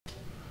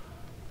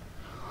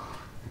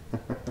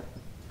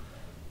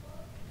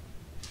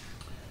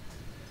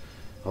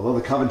Although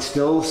the Coven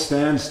still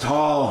stands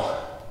tall,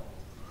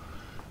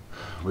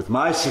 with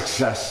my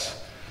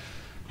success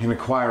in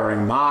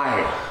acquiring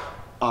my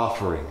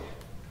offering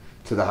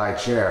to the High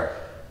Chair,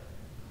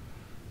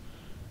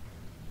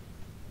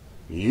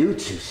 you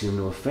two seem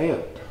to have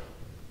failed.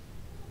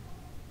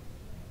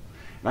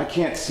 And I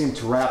can't seem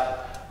to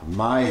wrap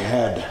my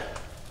head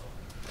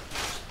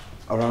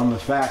around the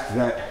fact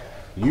that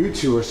you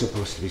two are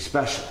supposed to be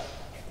special.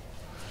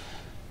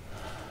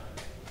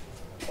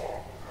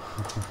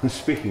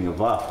 Speaking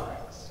of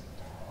offerings,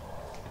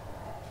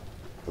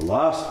 the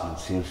lost one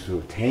seems to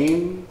have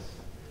tamed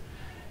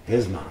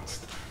his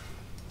monster.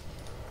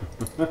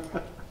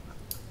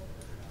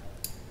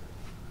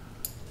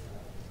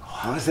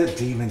 How's that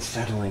demon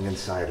settling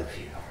inside of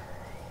you?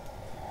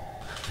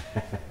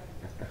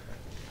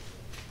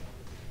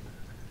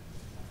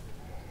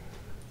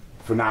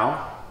 For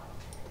now,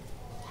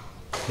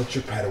 put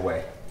your pet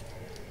away.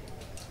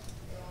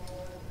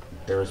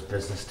 There is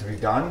business to be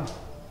done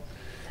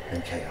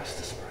and chaos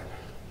to spread.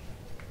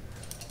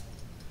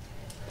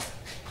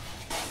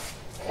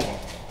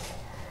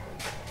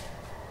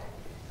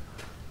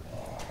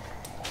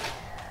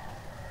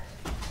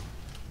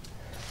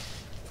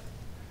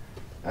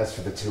 As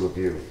for the two of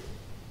you,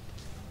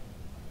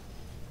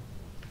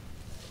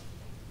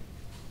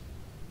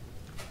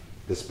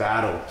 this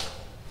battle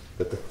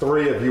that the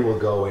three of you will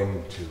go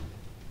into,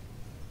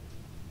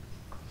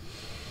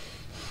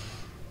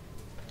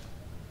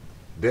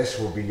 this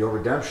will be your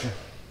redemption.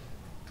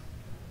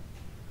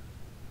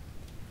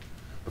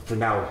 But for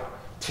now,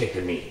 take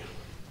a knee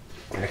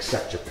and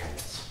accept your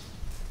penance.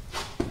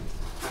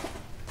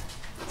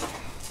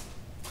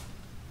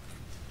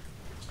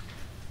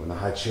 When the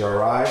High Chair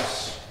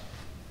arrives,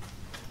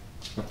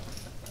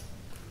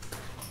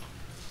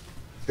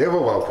 they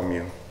will welcome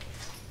you.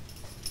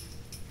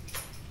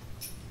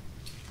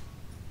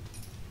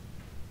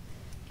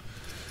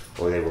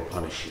 Or they will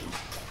punish you.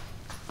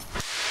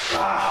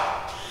 Ah!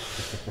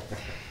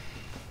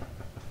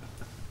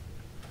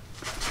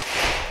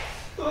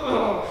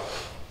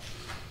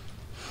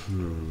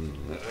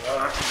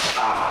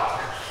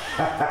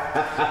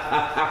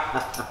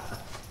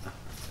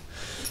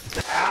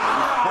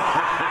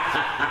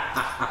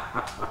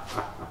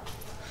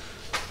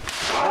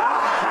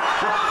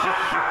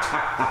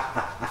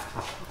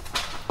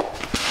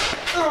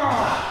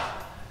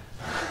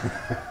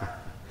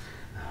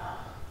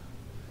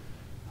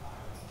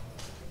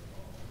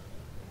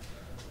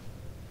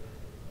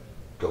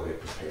 Go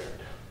get prepared.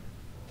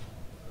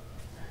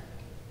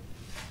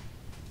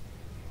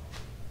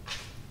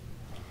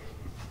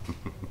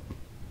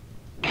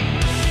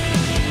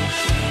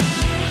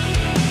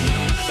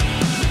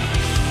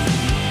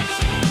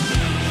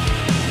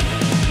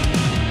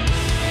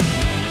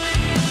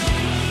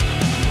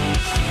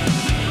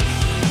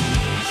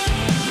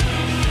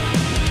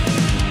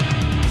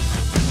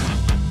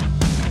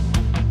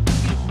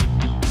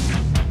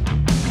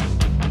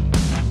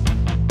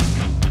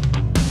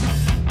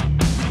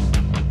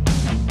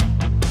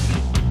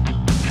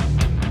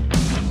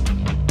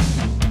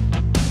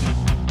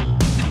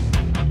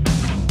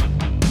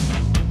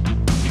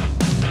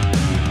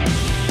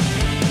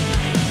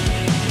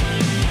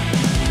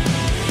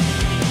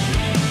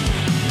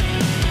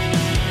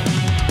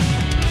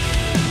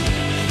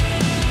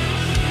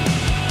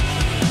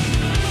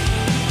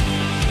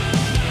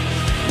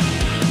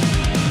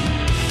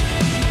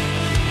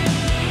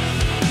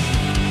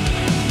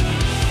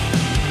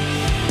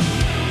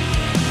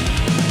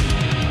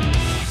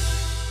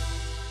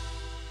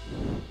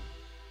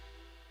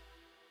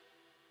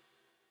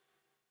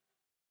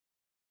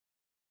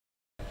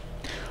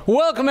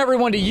 Welcome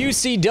everyone to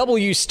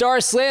UCW Star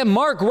Slam.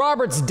 Mark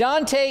Roberts,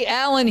 Dante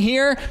Allen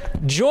here,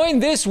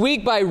 joined this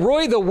week by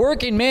Roy the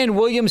Working Man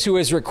Williams, who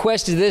has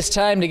requested this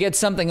time to get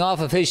something off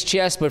of his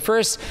chest. But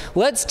first,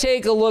 let's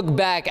take a look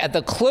back at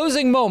the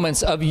closing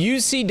moments of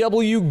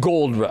UCW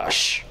Gold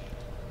Rush.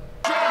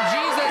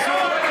 Jesus, who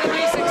are going to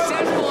be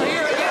successful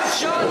here against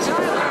Sean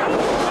Tyler.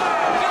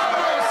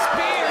 Double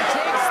spear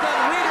takes the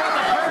leader of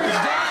the Purge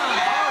down.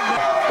 We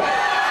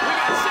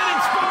got Sid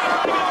and Spawn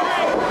running in the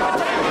ring,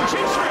 attacking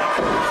Chin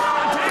Strap,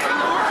 attacking the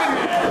Working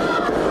Man.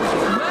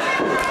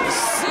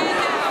 Sid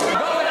now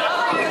going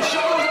off the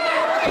shoulders of the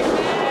Working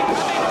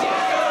Man, coming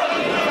down.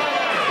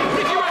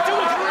 Ricky Ratu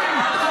with the ring.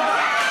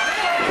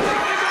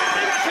 They got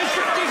Chin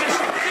Strap, Jesus.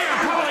 They are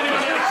pulling him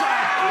on the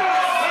outside.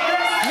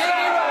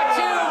 Ricky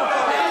Ratu.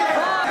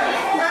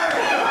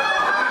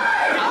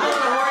 I'm a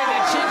little worried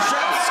that Chin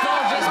Strap's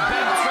skull just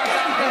bounced right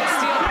off that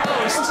steel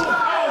post.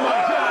 Oh my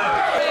God!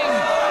 Big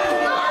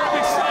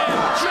Big slam!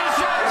 Chin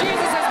Strap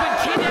Jesus has been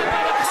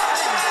kidnapped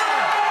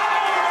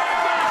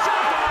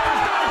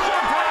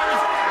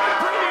by the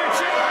Premier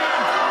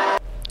champion!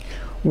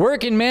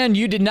 Working Man,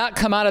 you did not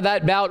come out of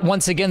that bout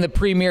once again the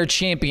premier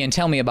champion.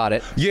 Tell me about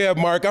it. Yeah,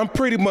 Mark, I'm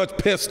pretty much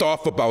pissed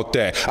off about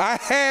that. I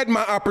had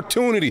my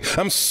opportunity.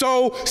 I'm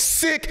so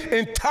sick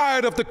and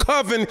tired of the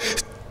Coven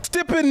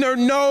dipping their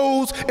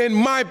nose in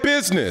my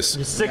business.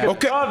 You're sick of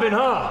Coven,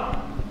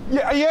 huh?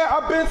 Yeah,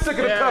 I've been sick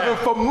of the Coven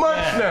for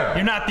months now.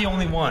 You're not the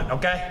only one,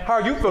 okay? How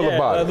you feel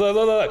about it?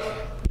 Look.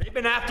 They've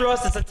been after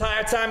us this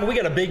entire time, and we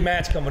got a big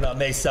match coming up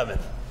May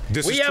 7th.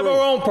 We have true. our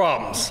own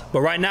problems,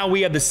 but right now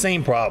we have the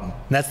same problem,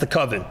 and that's the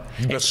Coven.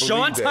 And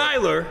Sean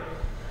Tyler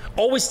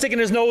always sticking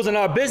his nose in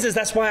our business.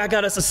 That's why I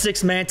got us a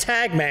 6-man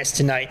tag match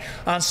tonight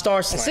on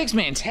Star Slam. A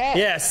 6-man tag?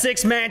 Yeah,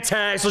 6-man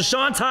tag. So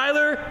Sean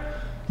Tyler,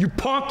 you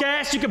punk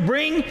ass, you can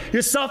bring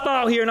yourself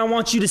out here, and I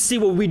want you to see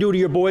what we do to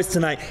your boys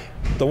tonight.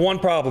 The one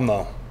problem,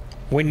 though,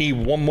 we need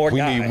one more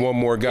guy. We need one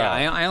more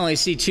guy. Yeah, I only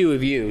see 2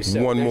 of you.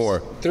 So one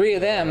more. 3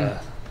 of them.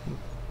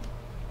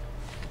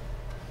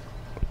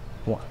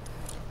 1,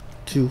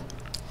 2,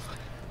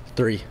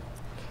 3.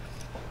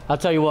 I'll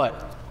tell you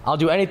what. I'll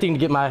do anything to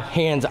get my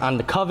hands on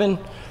the Coven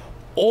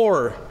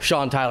or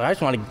Sean Tyler.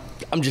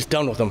 I'm just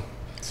done with him.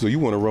 So you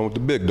want to run with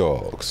the big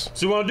dogs?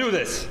 So you want to do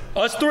this?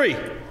 Us 3.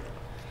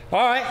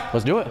 All right.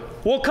 Let's do it.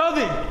 Well,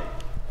 Coven,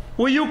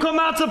 will you come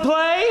out to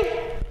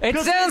play? It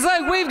sounds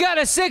like we've got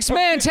a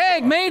 6-man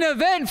tag main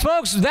event,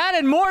 folks. That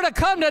and more to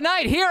come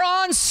tonight here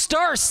on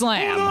Star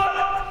Slam.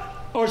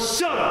 Or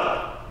shut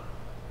up.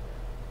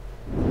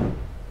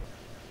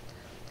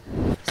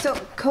 So,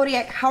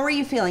 Kodiak, how are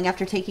you feeling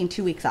after taking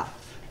 2 weeks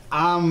off?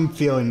 I'm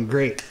feeling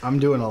great. I'm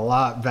doing a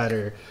lot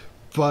better.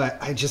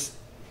 But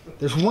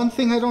there's one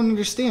thing I don't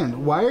understand.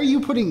 Why are you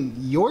putting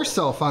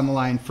yourself on the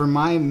line for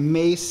my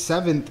May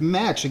 7th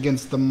match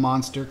against the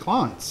Monster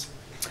Clowns?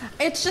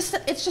 It's just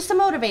a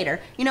motivator.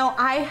 You know,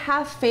 I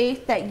have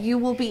faith that you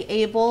will be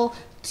able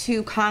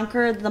to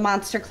conquer the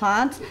Monster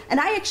Clowns, and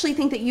I actually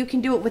think that you can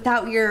do it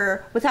without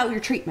your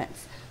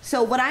treatments.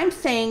 So what I'm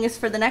saying is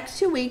for the next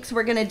 2 weeks,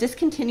 we're going to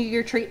discontinue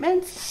your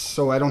treatments.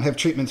 So I don't have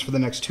treatments for the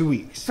next 2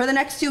 weeks? For the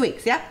next 2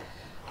 weeks, yep.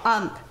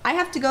 I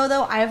have to go,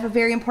 though. I have a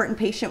very important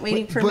patient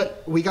waiting for me.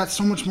 But we got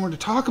so much more to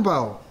talk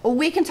about.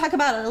 We can talk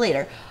about it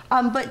later.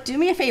 But do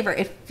me a favor.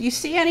 If you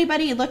see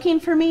anybody looking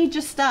for me,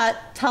 just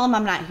tell them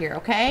I'm not here,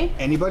 okay?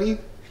 Anybody?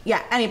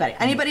 Yeah, anybody.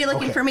 Anybody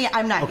looking for me,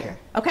 I'm not here.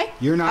 Okay?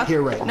 You're not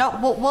here right now.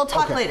 No, we'll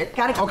talk later.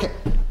 Gotta go. Okay.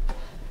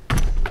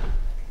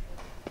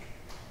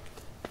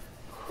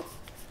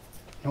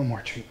 No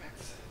more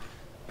treatments.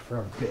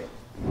 For a bit.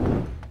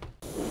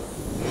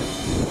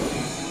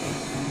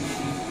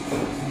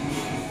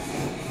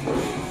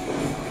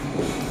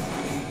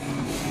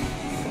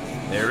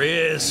 There he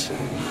is,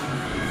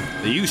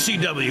 the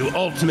UCW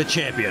Ultimate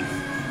Champion.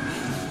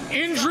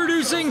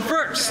 Introducing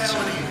first,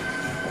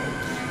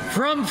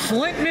 from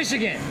Flint,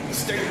 Michigan,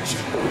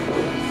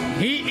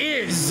 he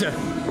is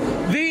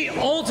the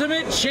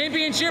Ultimate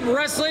Championship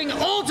Wrestling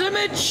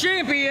Ultimate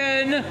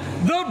Champion,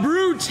 the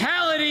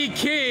Brutality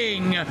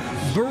King,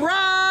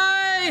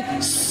 Bry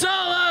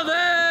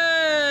Sullivan.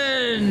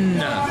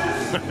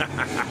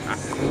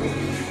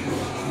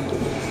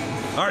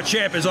 Our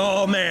champ is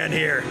all man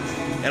here,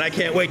 and I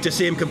can't wait to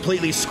see him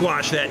completely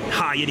squash that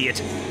high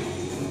idiot.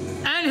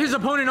 And his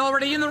opponent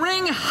already in the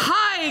ring,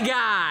 High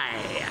Guy.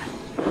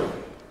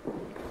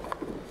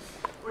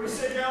 What do you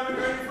say,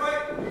 gentlemen? Ready to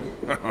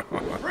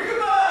fight? Bring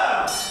him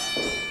up!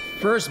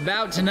 First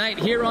bout tonight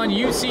here on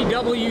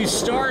UCW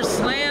Star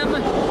Slam,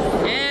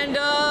 and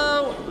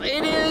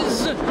it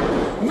is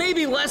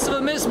maybe less of a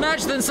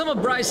mismatch than some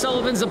of Bryce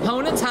Sullivan's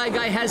opponents. High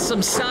Guy has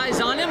some size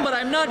on him, but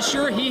I'm not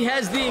sure he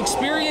has the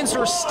experience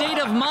or state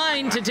of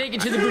mind to take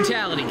it to the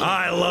Brutality King.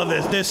 I love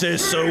this. This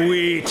is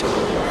sweet.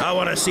 I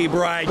want to see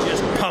Bry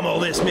just pummel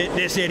this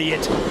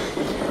idiot.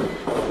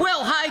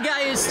 Well, High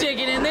Guy is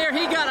sticking in there.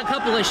 He got a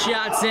couple of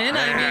shots in.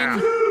 I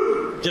mean,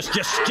 just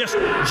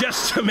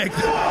to make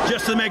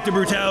the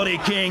Brutality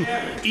King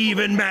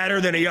even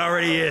madder than he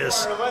already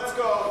is. Let's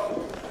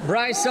go.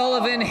 Bryce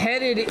Sullivan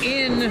headed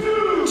in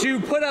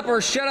to put up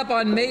or shut up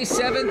on May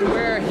 7th,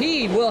 where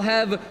he will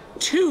have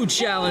 2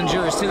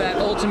 challengers to that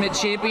Ultimate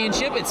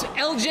Championship. It's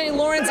LJ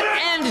Lawrence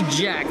and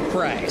Jack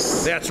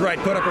Price. That's right.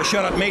 Put up or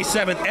shut up. May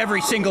 7th, every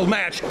single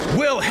match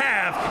will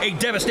have a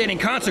devastating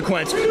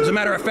consequence. As a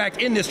matter of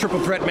fact, in this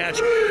triple threat match,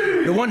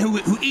 the one who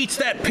eats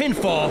that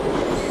pinfall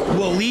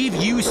will leave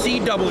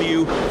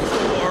UCW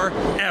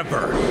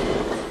forever.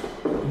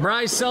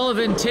 Bryce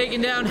Sullivan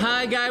taking down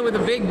High Guy with a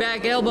big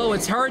back elbow.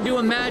 It's hard to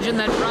imagine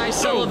that Bryce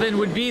Sullivan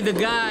would be the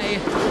guy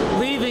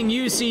leaving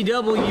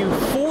UCW,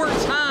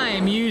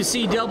 4-time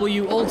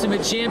UCW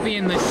Ultimate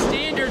Champion. The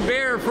standard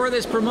bearer for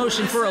this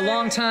promotion for a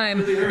long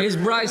time is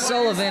Bryce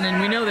Sullivan,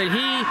 and we know that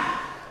he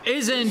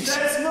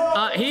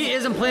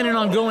isn't planning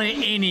on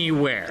going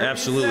anywhere.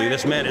 Absolutely.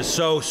 This man is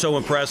so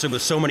impressive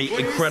with so many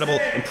incredible,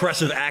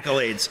 impressive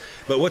accolades.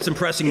 But what's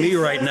impressing me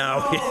right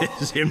now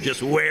is him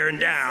just wearing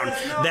down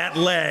that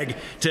leg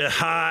to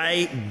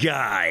High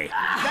Guy.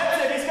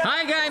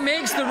 High Guy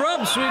makes the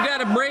ropes. We've got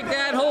to break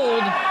that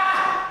hold.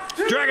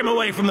 Drag him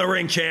away from the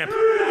ring, champ.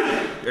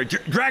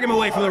 Drag him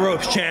away from the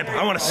ropes, champ.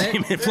 I want to see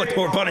him inflict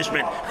more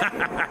punishment.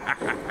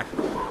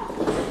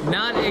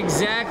 Not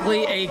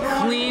exactly a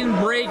clean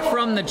break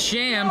from the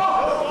champ.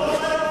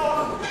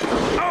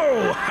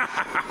 Oh!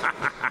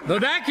 Though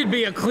that could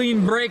be a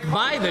clean break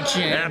by the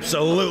champ.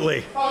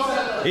 Absolutely.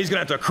 He's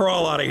going to have to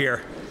crawl out of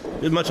here.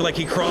 As much like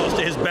he crawls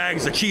to his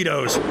bags of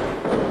Cheetos.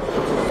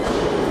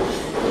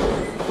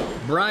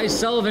 Bryce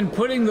Sullivan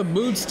putting the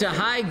boots to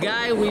High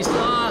Guy. We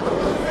saw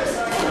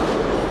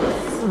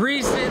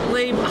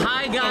recently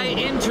High Guy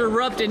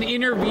interrupt an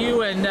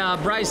interview, and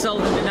Bryce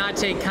Sullivan did not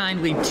take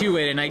kindly to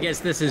it. And I guess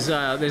this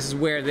is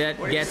where that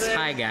gets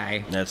High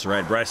Guy. That's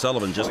right. Bryce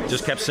Sullivan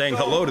just kept saying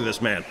hello to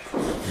this man.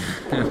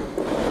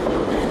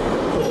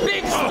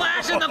 Big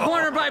splash in the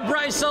corner by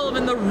Bryce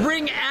Sullivan. The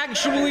ring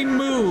actually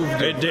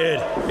moved. It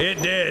did.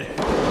 It did.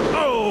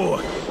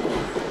 Oh!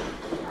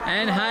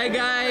 And High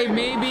Guy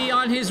may be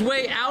on his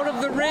way out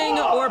of the ring,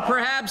 or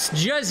perhaps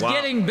just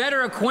getting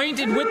better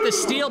acquainted with the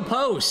steel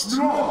post.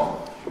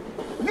 Oh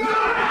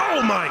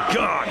my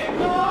God!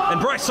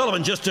 And Bryce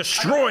Sullivan just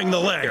destroying the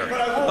leg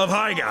of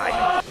High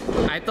Guy.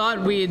 I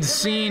thought we had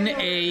seen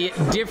a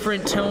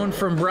different tone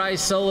from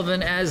Bryce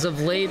Sullivan as of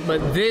late,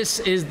 but this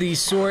is the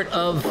sort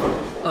of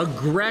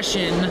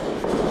aggression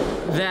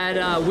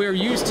that we're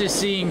used to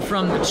seeing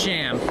from the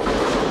champ.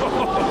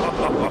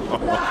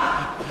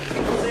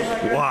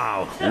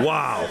 Wow,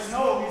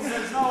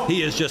 wow.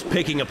 He is just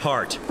picking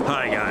apart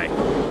High Guy.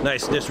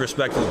 Nice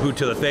disrespectful boot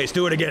to the face.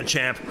 Do it again,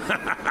 champ.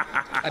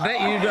 I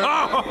bet you don't.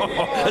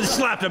 Oh, I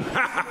slapped him.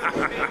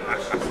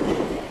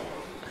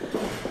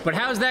 But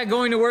how's that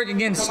going to work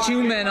against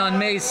two men on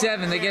May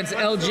 7th, against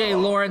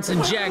LJ Lawrence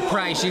and Jack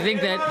Price? You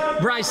think that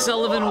Bryce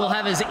Sullivan will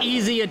have as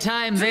easy a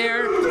time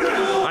there?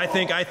 I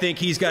think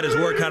he's got his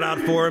work cut out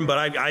for him, but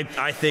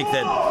I think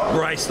that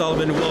Bryce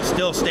Sullivan will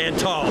still stand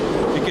tall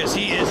because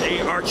he is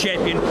our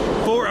champion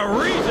for a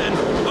reason.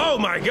 Oh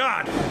my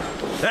God.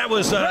 That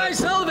was Bryce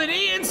Sullivan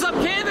eating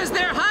some canvas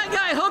there. High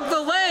Guy hooked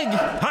the leg.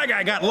 High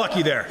Guy got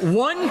lucky there.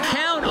 1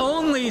 count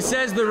only,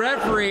 says the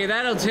referee.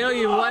 That'll tell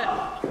you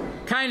what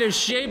kind of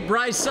shape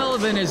Bryce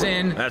Sullivan is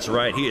in. That's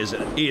right. He is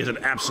an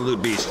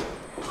absolute beast.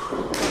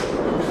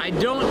 I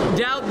don't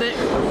doubt that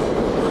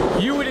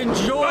you would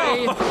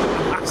enjoy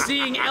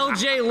seeing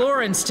LJ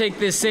Lawrence take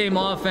this same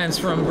offense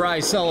from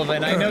Bryce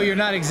Sullivan. I know you're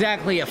not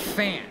exactly a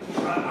fan.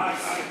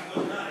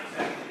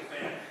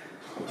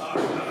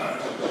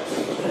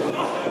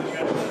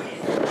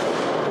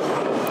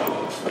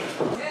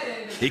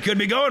 He could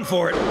be going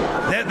for it.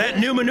 That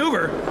new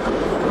maneuver.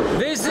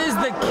 This is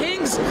the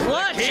King's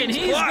Clutch, and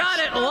he's got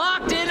it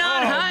locked in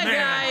on High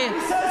Guy.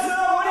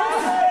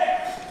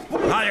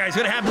 High Guy's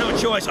gonna have no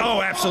choice.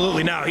 Oh,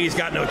 absolutely now. He's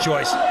got no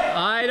choice.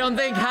 I don't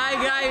think High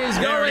Guy is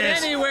going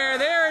anywhere.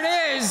 There it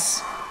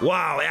is.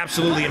 Wow,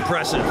 absolutely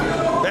impressive.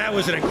 That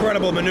was an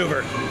incredible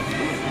maneuver.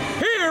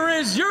 Here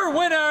is your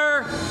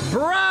winner,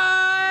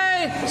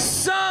 Bryce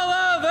Sullivan.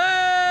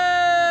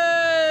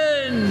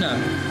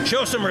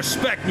 Show some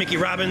respect, Mickey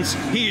Robbins.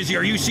 He is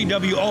your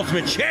UCW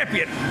Ultimate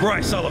Champion,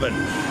 Bryce Sullivan.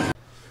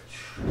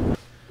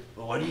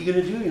 Well, what are you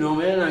gonna do,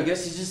 man? I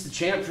guess he's just the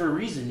champ for a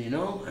reason,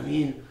 I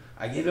mean,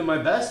 I gave him my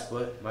best,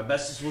 but my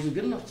best just wasn't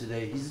good enough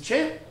today. He's the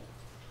champ.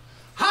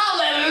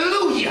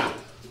 Hallelujah!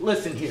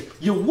 Listen here,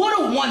 you would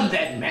have won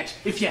that match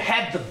if you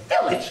had the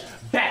village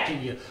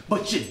backing you,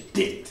 but you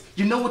didn't.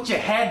 You know what you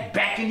had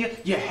backing you?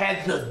 You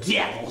had the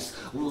devil's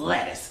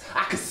lettuce.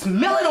 I can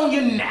smell it on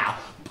you now.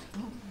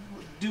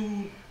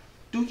 Do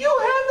you have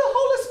the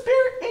Holy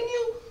Spirit in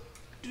you?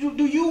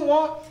 Do you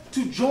want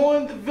to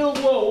join the village?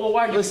 Whoa,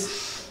 why are you...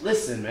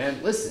 Listen,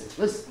 man,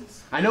 listen.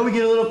 I know we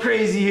get a little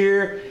crazy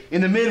here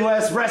in the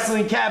Midwest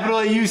wrestling capital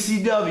of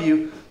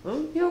UCW.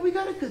 Well, we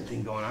got a good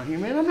thing going on here,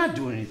 man. I'm not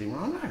doing anything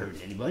wrong. I'm not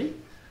hurting anybody.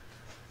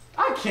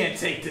 I can't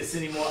take this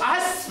anymore. I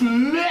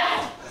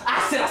smell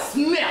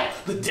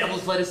the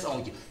devil's lettuce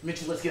on you.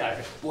 Mitchell, let's get out of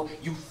here. Boy,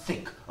 you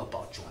think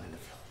about joining the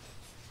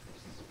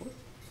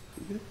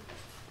village.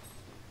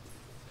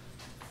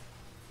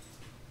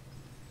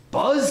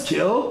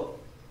 Buzzkill?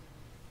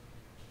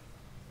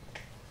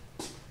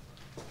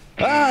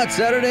 On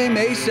Saturday,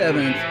 May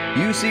 7th,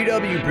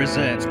 UCW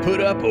presents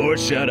Put Up or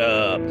Shut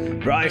Up.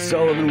 Bryce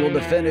Sullivan will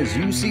defend his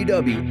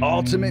UCW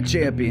Ultimate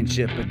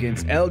Championship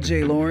against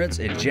LJ Lawrence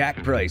and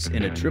Jack Price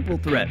in a triple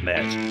threat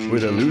match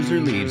where the loser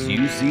leaves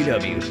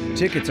UCW.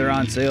 Tickets are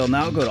on sale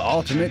now. Go to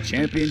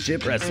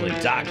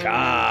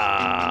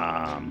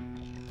UltimateChampionshipWrestling.com.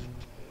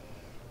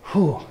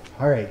 Whew.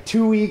 All right,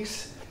 2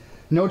 weeks,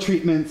 no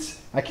treatments.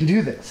 I can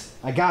do this.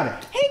 I got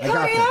it. Hey,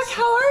 Kodiak,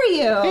 how are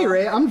you? Hey,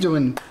 Ray, I'm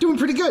doing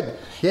pretty good.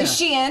 Yeah. Is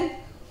she in?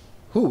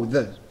 Who?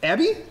 The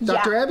Abby?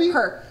 Dr. Abby?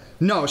 Her.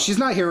 No, she's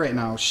not here right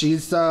now.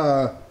 She's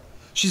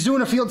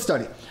doing a field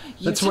study.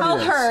 That's you tell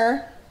what it is.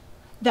 her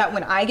that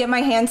when I get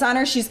my hands on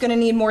her, she's going to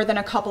need more than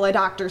a couple of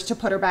doctors to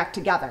put her back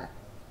together.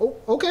 Oh,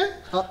 okay.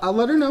 I'll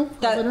let her know.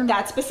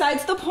 That's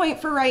besides the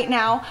point for right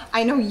now.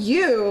 I know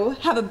you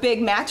have a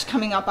big match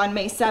coming up on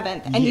May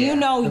 7th, and you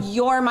know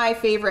you're my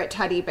favorite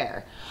teddy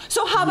bear.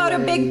 So how about a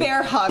big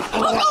bear hug?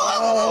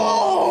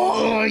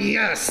 Oh,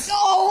 yes.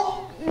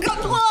 Oh,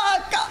 good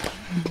luck.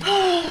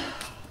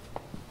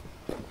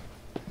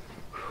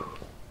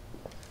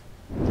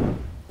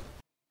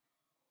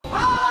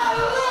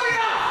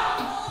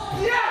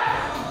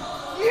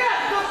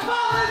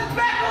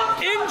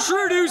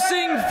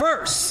 Introducing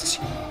first,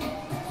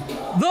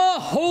 the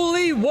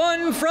Holy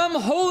One from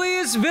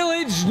Holiest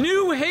Village,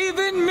 New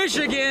Haven,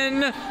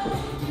 Michigan,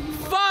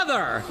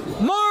 Father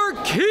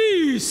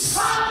Marquise.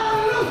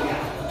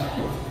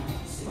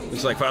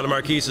 Looks like Father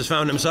Marquise has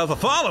found himself a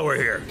follower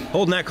here,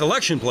 holding that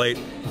collection plate.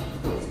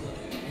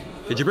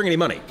 Did you bring any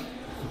money?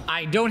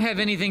 I don't have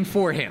anything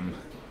for him.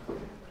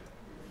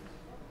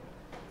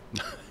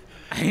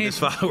 His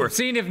follower.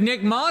 Seeing if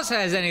Nick Moss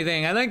has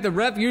anything. I think the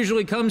ref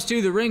usually comes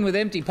to the ring with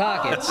empty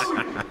pockets.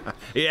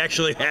 He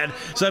actually had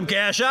some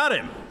cash on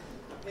him.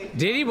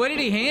 Did he? What did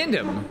he hand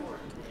him?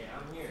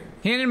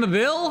 Hand him a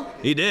bill?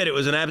 He did. It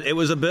was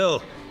a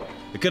bill.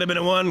 It could have been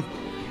a one.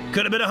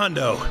 Could have been a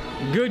hundo.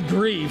 Good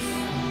grief.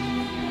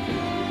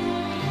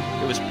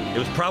 It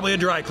was probably a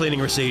dry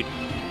cleaning receipt.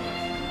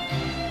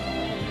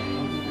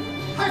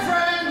 Hi,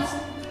 friends!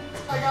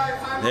 Hi,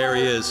 guys. I'm There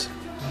he is.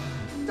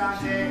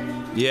 Dante.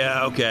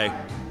 Yeah, okay.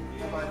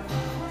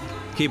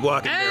 Keep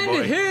walking there, boy.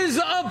 And his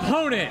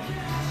opponent.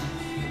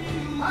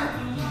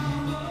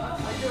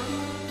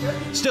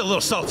 Still a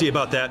little salty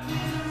about that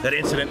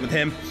incident with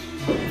him.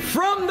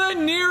 From the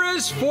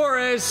nearest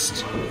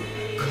forest,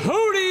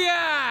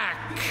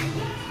 Kodiak.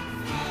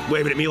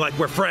 Waving at me like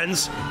we're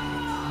friends.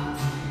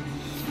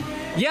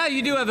 Yeah,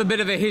 you do have a bit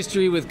of a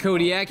history with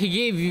Kodiak. He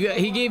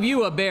gave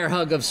you a bear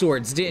hug of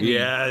sorts, didn't he?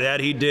 Yeah, that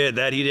he did,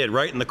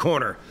 right in the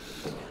corner.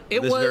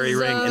 It This was very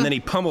ring, and then he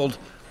pummeled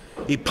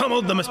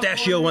the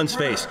mustachio one's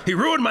face. He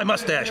ruined my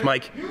mustache,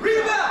 Mike.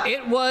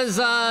 It was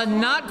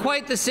not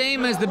quite the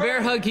same as the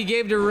bear hug he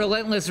gave to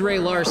Relentless Ray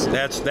Larson.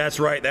 That's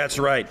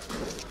right.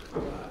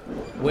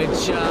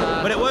 Which,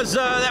 but it was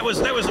that was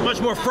a much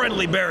more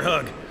friendly bear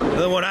hug than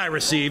the one I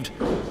received.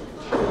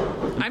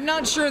 I'm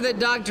not sure that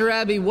Dr.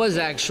 Abby was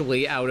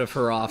actually out of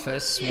her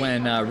office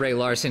when Ray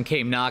Larson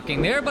came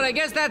knocking there, but I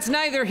guess that's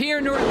neither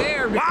here nor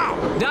there.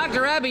 Wow!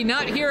 Dr. Abby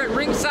not here at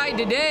ringside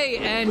today,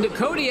 and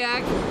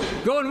Kodiak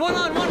going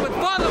one-on-one with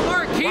Father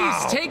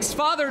Marquise takes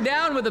Father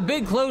down with a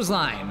big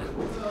clothesline.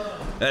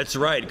 That's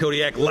right,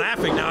 Kodiak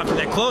laughing now after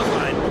that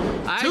clothesline.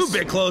 Two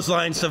big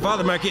clotheslines to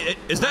Father Marquise.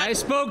 Is that? I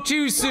spoke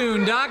too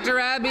soon. Dr.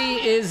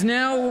 Abby is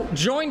now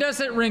joined us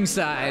at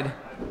ringside.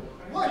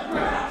 What?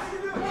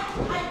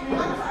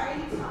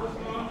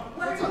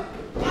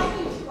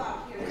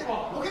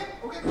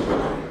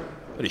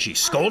 What, is she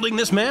scolding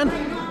this man?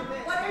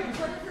 What is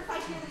this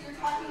idea that you're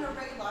talking to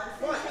Ray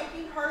Larson,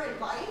 taking her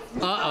advice?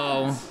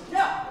 Uh-oh.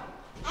 No,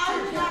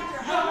 I'm the doctor.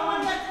 I'm the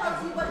one that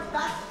tells you what's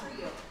best for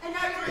you. And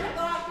now you're going to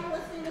go out here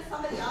listening to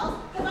somebody else?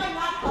 Because I'm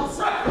not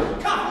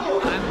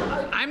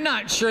helping. I'm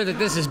not sure that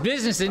this is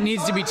business that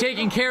needs to be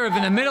taken care of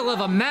in the middle of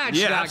a match,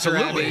 Yeah, Dr.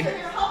 absolutely. Abby.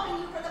 You're helping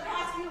you for the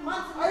past few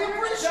months. I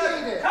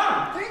appreciate it.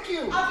 Thank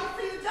you.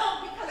 Obviously you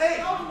don't because you're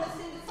going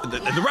listening to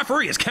somebody else. The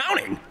referee is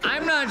counting.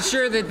 I'm not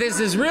sure that this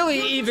is really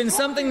even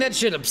something that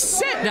should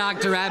upset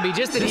Dr. Abby,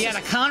 just that he had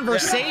a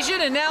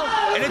conversation and now...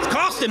 And it's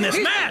cost him this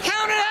match.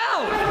 Count it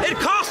out! It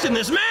cost him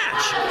this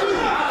match.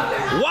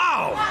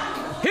 Wow.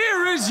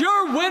 Here is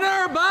your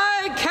winner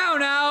by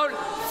countout,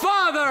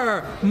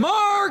 Father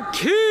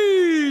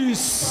Marquise.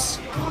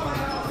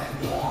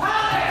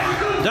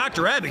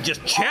 Dr. Abby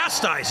just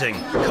chastising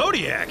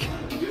Kodiak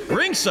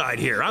ringside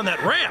here on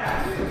that ramp.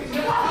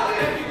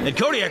 And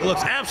Kodiak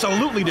looks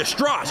absolutely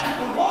distraught.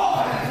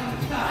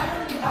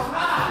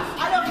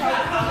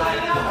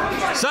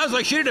 Sounds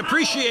like she didn't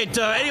appreciate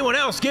anyone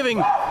else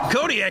giving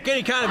Kodiak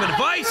any kind of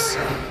advice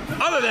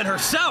other than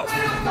herself.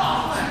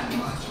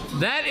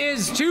 That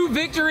is 2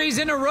 victories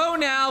in a row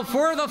now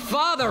for the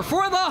Father,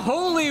 for the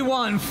Holy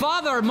One,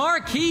 Father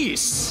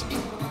Marquise.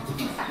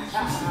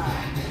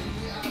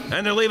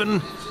 And they're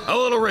leaving a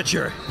little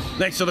richer,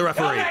 thanks to the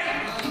referee.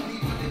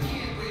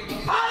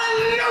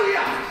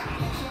 Hallelujah!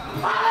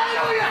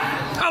 Hallelujah!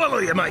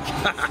 Hallelujah, Mike.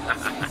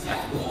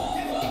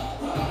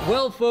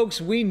 Well, folks,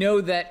 we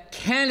know that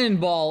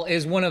Cannonball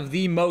is one of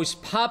the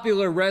most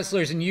popular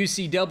wrestlers in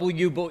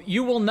UCW, but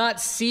you will not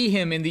see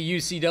him in the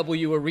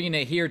UCW arena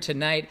here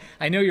tonight.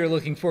 I know you're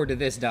looking forward to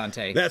this,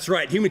 Dante. That's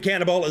right. Human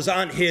Cannonball is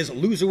on his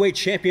Loserweight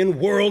Champion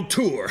World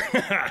Tour.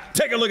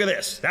 Take a look at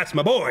this. That's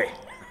my boy.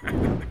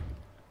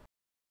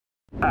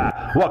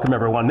 Welcome,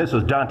 everyone. This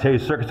is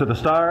Dante's Circus of the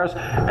Stars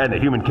and the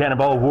Human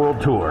Cannonball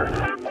World Tour.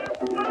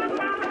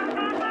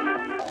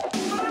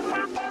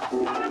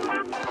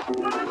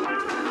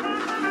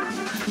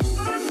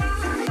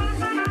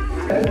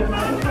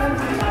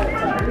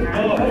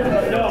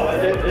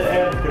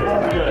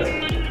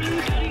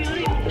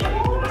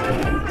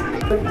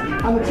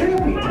 I'm a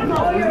champion.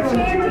 Oh, you're a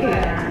champion.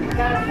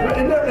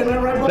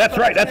 That's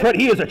right. That's right.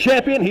 He is a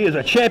champion. He is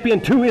a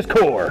champion to his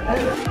core.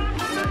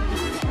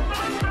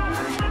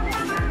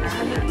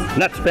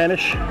 Not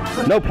Spanish.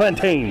 No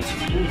plantains.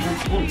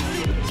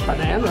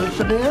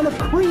 Banana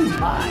cream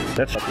pie.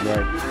 That's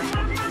right.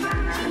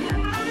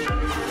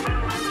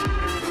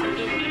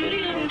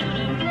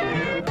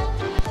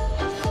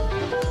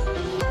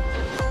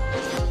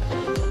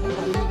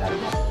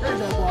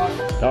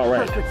 All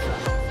right.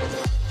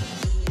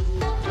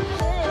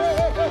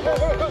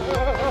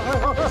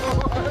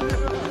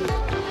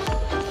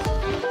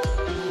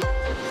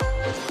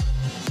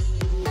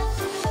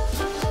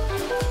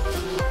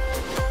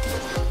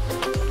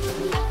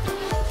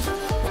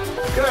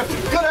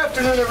 Good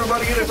afternoon,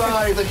 everybody. It is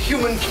I, the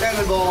Human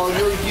Cannonball,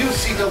 your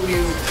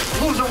UCW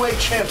Cruiserweight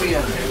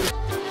Champion.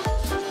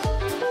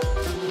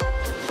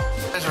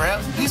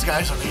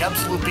 guys are the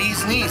absolute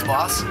bee's knees,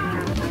 boss.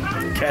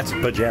 Cat's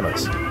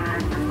pajamas.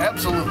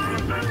 Absolutely.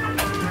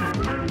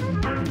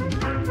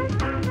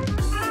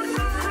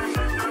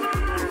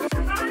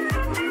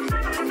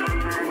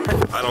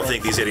 I don't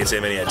think these idiots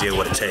have any idea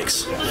what it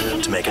takes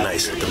to make a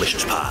nice,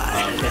 delicious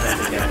pie.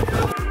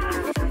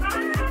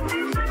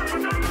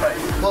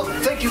 Well,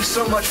 thank you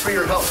so much for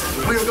your help.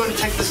 We are going to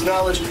take this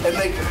knowledge and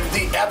make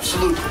the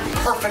absolute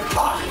perfect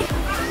pie.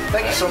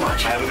 Thank you so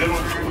much. Have a good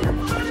one.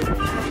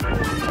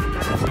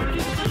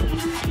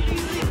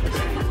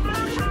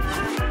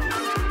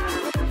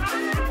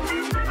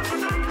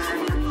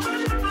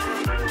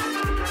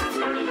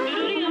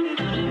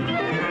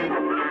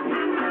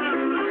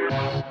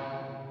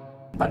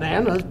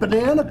 Bananas,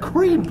 banana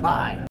cream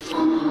pie.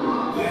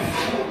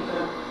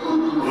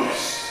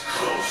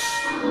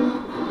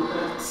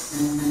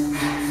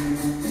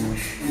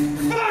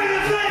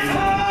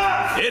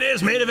 It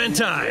is main event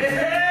time.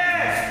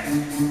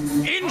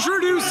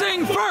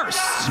 Introducing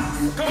first,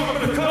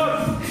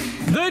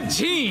 the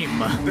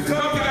team of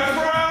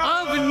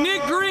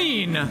Nick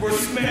Green,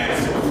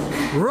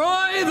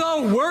 Roy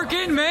the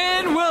Working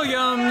Man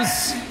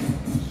Williams,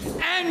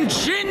 and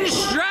Chin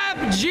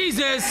Strap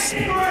Jesus,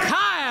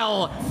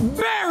 Kyle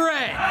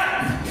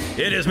Barrett.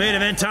 It is main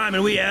event time,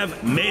 and we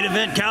have main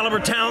event caliber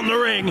talent in the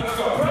ring,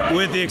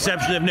 with the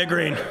exception of Nick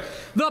Green.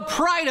 The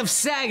pride of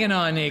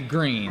Saginaw, Nick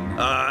Green.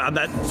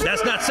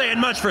 That's not saying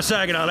much for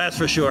Saginaw, that's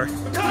for sure.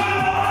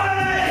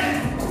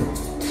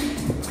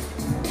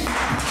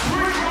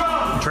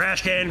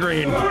 Trash can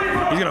Green.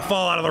 He's gonna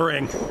fall out of the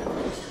ring.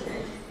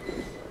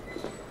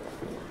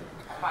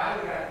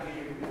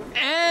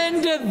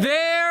 And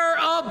their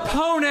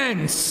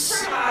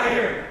opponents.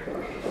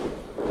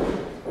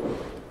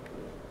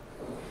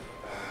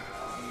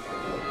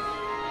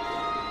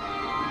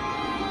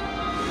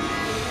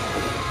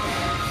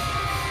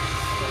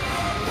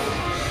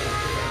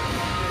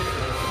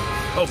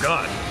 Oh,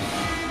 God.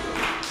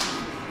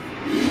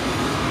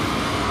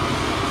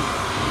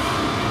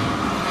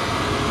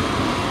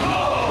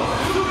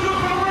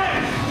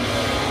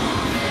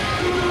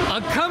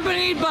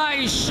 Accompanied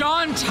by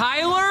Sean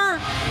Tyler.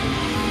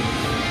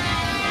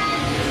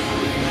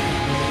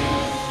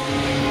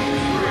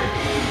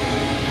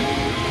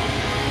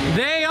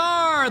 They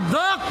are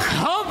the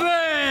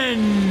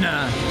Coven.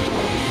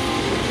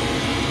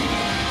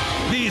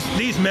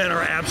 These men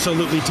are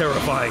absolutely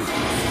terrifying.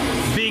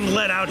 Being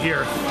led out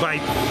here by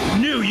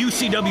new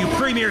UCW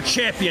Premier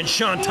Champion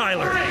Sean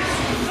Tyler.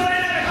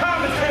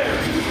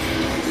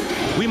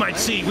 We might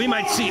see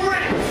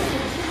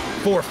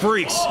four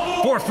freaks.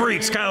 Four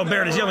freaks. Kyle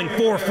Barrett is yelling,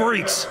 4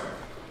 freaks.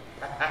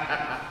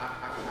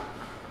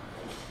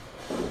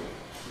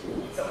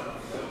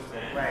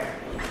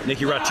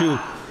 Nicky Ratu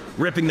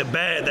ripping the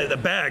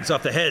bags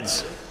off the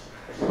heads.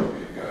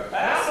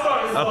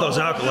 Off those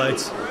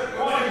acolytes.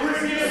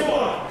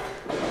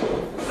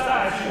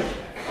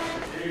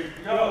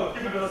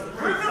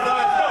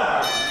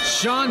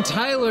 Sean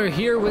Tyler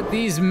here with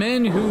these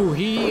men who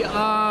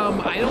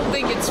I don't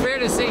think it's fair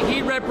to say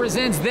he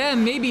represents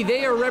them. Maybe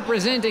they are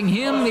representing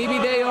him. Maybe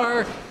they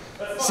are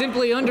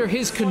simply under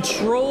his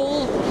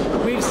control.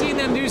 We've seen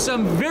them do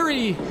some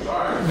very,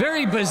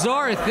 very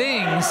bizarre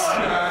things.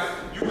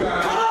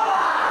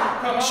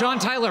 Sean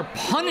Tyler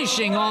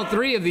punishing all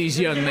 3 of these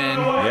young men.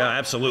 Yeah,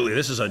 absolutely.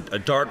 This is a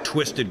dark,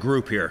 twisted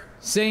group here.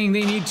 Saying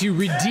they need to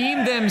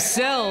redeem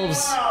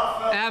themselves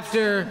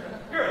after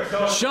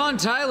Sean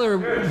Tyler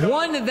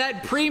won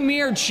that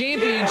Premier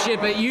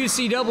Championship at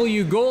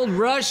UCW Gold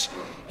Rush.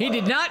 He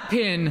did not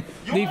pin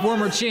the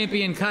former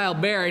champion Kyle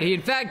Barrett. He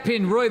in fact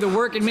pinned Roy the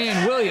Working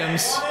Man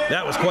Williams.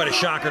 That was quite a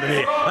shocker to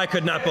me. I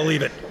could not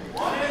believe it.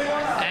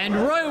 And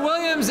Roy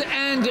Williams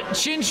and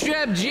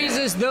Chinstrap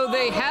Jesus, though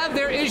they have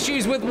their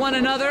issues with one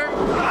another,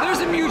 there's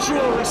a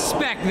mutual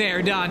respect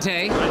there,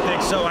 Dante.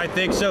 I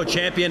think so.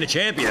 Champion to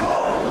champion.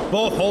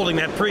 Both holding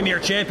that Premier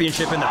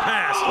Championship in the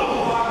past.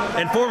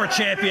 And former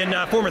champion,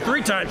 former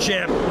 3-time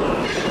champ,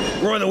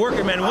 Roy the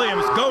Working Man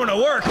Williams, going to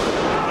work.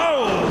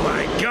 Oh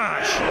my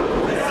gosh.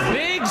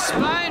 Big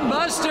spine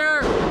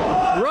buster.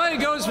 Roy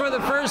goes for the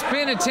first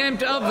pin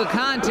attempt of the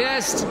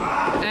contest.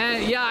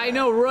 And yeah, I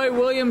know Roy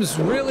Williams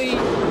really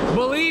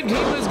believed he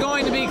was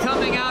going to be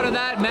coming out of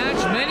that match.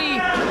 Many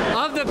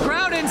of the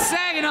crowd in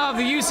Saginaw of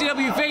the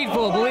UCW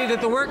faithful believe that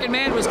the Working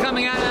Man was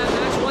coming out of that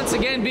match once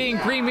again being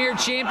Premier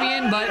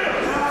Champion, but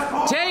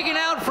taken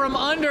out from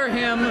under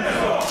him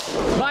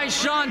by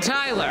Sean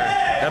Tyler.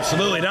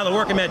 Absolutely. Now the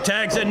Working Man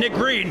tags in Nick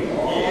Green.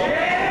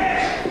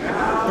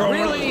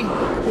 Really,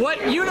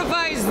 what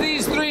unifies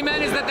these 3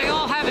 men is that they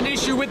all have an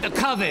issue with the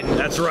Coven.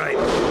 That's right.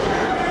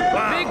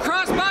 Wow. Big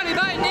crossbody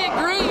by Nick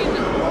Green.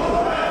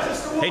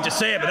 Hate to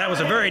say it, but that was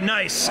a very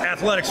nice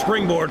athletic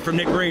springboard from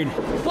Nick Green.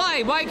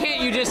 Why? Why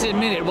can't you just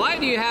admit it? Why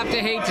do you have to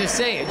hate to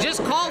say it?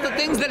 Just call the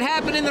things that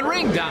happen in the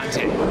ring,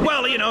 Dante.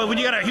 Well, you know, when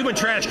you got a human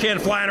trash can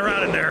flying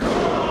around in there,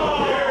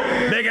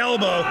 big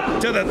elbow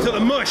to the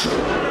mush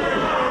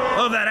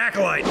of that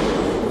acolyte.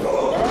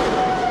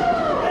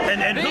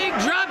 And big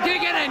drop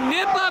kick and a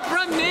nip up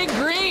from Nick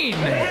Green.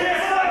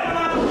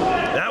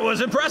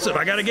 was impressive.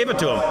 I got to give it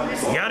to him.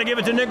 You got to give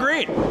it to Nick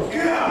Green.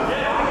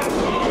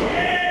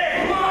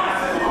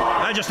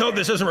 I just hope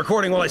this isn't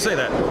recording while I say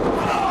that.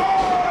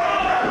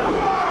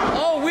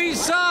 Oh, we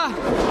saw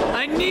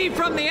a knee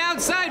from the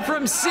outside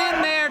from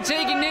Sin there,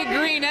 taking Nick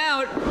Green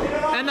out.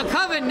 And the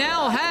Coven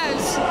now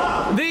has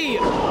the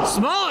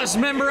smallest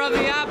member of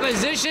the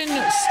opposition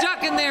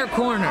stuck in their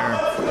corner,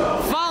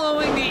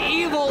 following the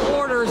evil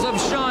orders of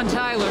Sean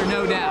Tyler,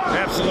 no doubt.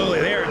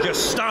 Absolutely. They are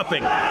just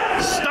stomping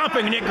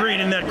Nick Green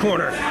in that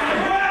corner.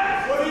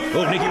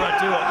 Oh, Nicky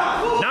Ratu.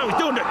 Now he's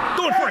going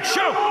for a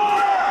choke.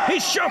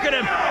 He's choking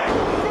him.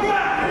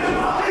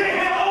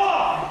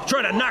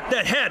 Trying to knock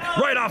that head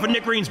right off of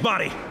Nick Green's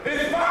body.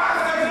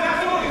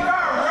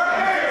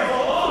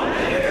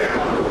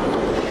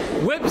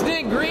 Whips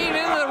Nick Green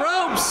into the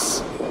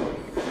ropes.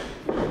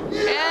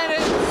 And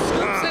it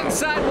scoops in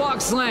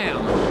sidewalk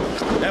slam.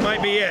 That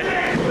might be it.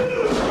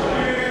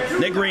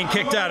 Nick Green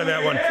kicked out of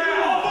that one.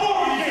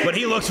 But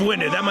he looks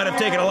winded. That might have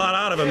taken a lot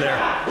out of him there.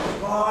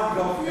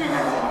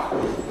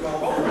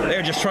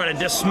 They're just trying to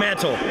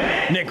dismantle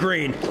Nick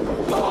Green.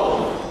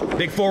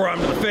 Big forearm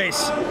to the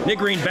face. Nick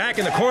Green back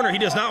in the corner he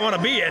does not want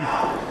to be in.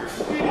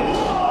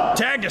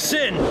 Tag to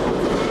Sin.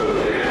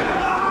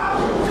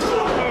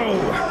 Oh.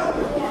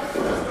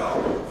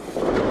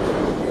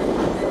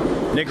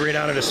 Nick Green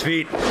out at his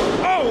feet.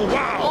 Oh,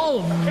 wow.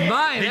 Oh,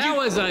 my. That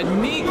was a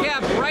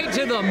kneecap right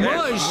to the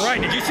mush. That's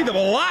right. Did you see the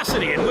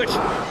velocity in which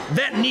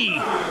that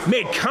knee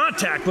made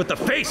contact with the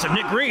face of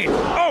Nick Green?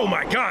 Oh,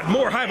 my God.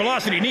 More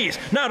high-velocity knees.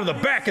 Now to the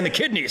back and the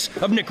kidneys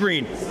of Nick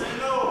Green.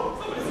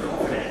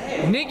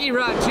 Nicky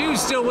Ratu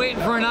still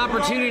waiting for an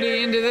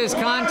opportunity into this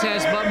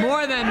contest, but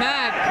more than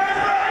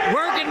that,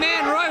 working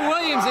man Roy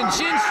Williams and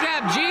Chin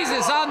Strap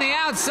Jesus on the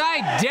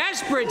outside,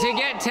 desperate to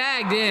get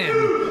tagged in.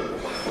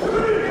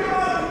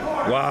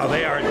 Wow,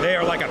 they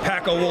are like a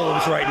pack of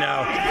wolves right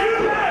now.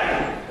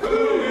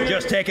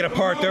 Just taking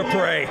apart their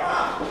prey.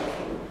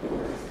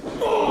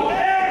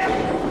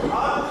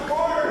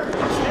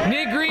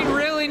 Nick Green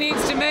really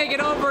needs to make it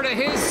over to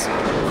his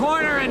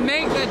corner and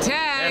make the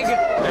tag.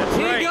 That's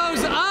right. He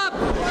goes up.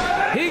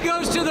 He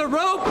goes to the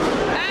rope,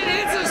 and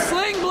it's a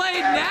sling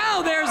blade.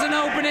 Now there's an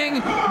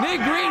opening.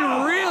 Nick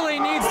Green really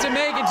needs to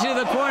make it to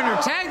the corner.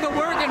 Tag the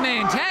working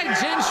man. Tag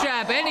Chin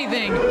Strap.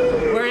 Anything.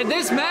 Where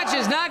this match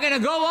is not going to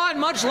go on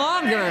much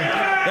longer.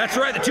 That's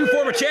right. The two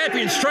former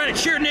champions trying to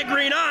cheer Nick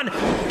Green on,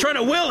 trying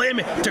to will him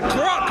to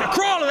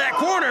crawl to that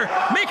corner,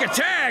 make a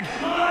tag.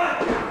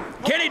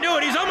 Can he do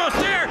it? He's almost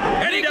there,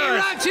 and he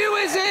does. Nicky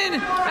Ratu is in,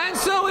 and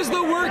so is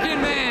the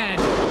working man.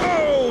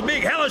 Oh,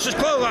 big hellish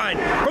clothesline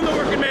from the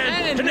working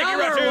man and to Nicky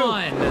Ratu.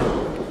 One.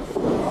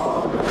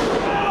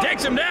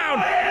 Takes him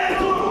down.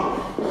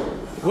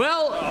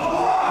 Well,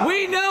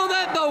 we know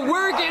that the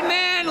working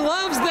man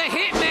loves the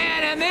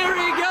hitman, and there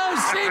he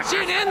goes,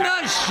 cinching in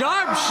the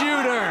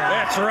sharpshooter.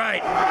 That's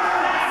right.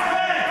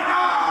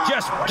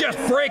 Just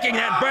breaking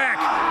that back,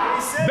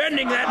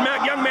 bending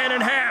that young man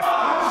in half.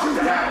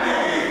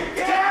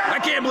 I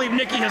can't believe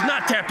Nicky has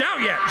not tapped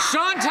out yet.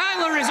 Sean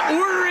Tyler is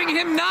ordering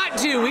him not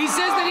to. He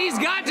says that he's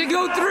got to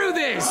go through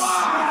this.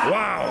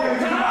 Wow.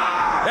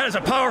 That is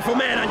a powerful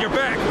man on your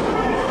back.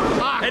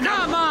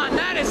 Come on.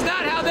 That is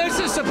not how this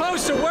is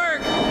supposed to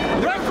work.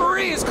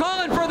 Referee is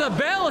calling for the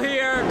bell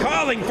here.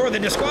 Calling for the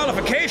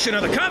disqualification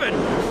of the Coven.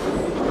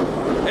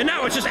 And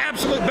now it's just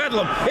absolute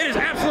bedlam. It is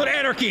absolute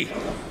anarchy.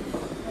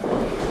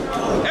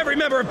 Every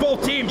member of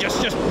both teams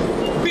just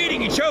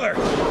beating each other.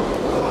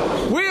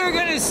 We are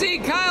going to see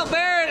Kyle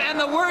Barrett and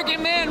the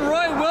working man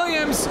Roy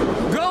Williams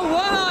go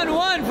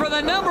one-on-one for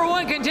the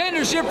 #1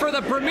 contendership for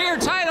the premier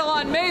title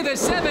on May the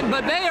 7th,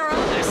 but they are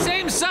on the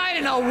same side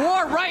in a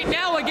war right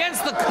now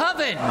against the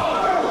Coven.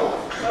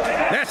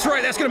 That's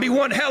right. That's going to be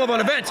one hell of an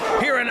event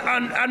here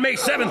on May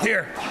 7th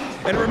here.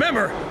 And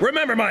remember,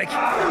 Mike,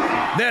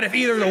 that if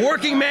either the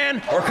working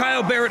man or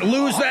Kyle Barrett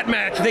lose that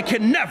match, they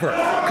can never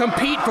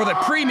compete for the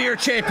premier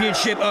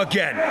championship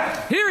again.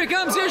 Here he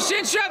comes. Here's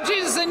Chin Strap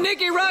Jesus and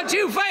Nicky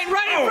Ratu fighting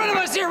right in front of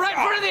us here, right in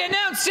front of the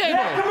announce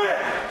table.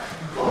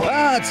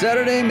 On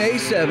Saturday, May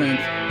 7th,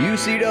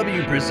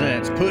 UCW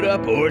presents Put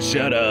Up or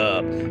Shut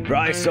Up.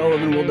 Bryce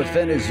Sullivan will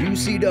defend his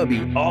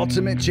UCW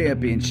Ultimate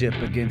Championship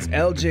against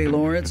LJ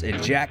Lawrence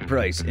and Jack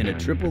Price in a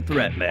triple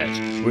threat match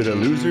where the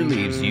loser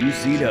leaves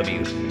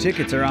UCW.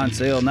 Tickets are on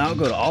sale now.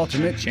 Go to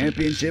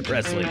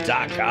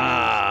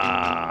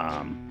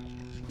UltimateChampionshipWrestling.com.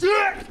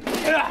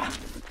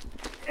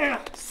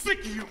 Sick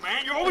of you,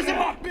 man. You're always in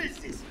my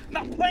business.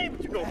 Not playing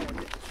with you no more.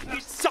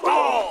 It's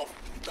off.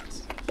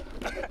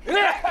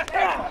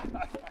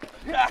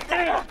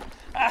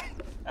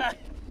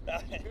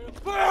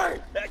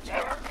 Burn!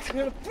 You're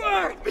gonna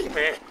burn me,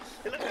 man.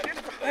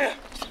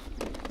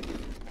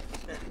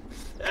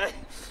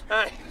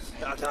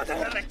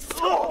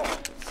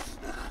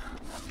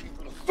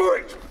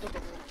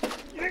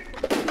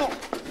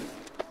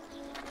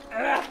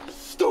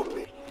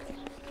 Stupid.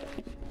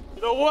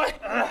 You know what?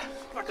 I'm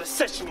not gonna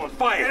set you on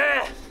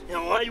fire. You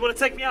know what? You wanna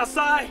take me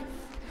outside?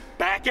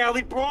 Back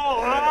alley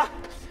brawl, huh?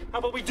 How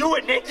about we do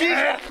it, Nicky?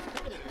 How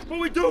about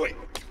we do it?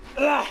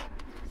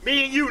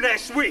 Me and you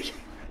next week.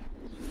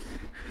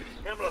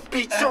 I'm gonna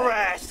beat your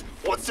ass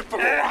once and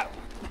for all.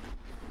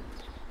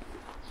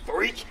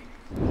 Freak.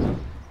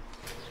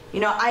 You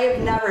know, I have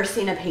never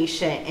seen a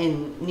patient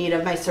in need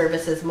of my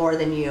services more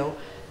than you.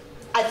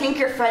 I think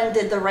your friend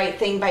did the right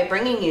thing by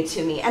bringing you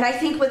to me. And I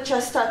think with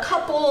just a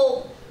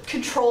couple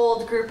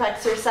controlled group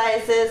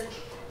exercises,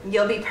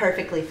 you'll be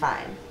perfectly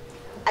fine.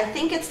 I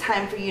think it's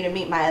time for you to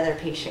meet my other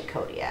patient,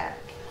 Kodiak.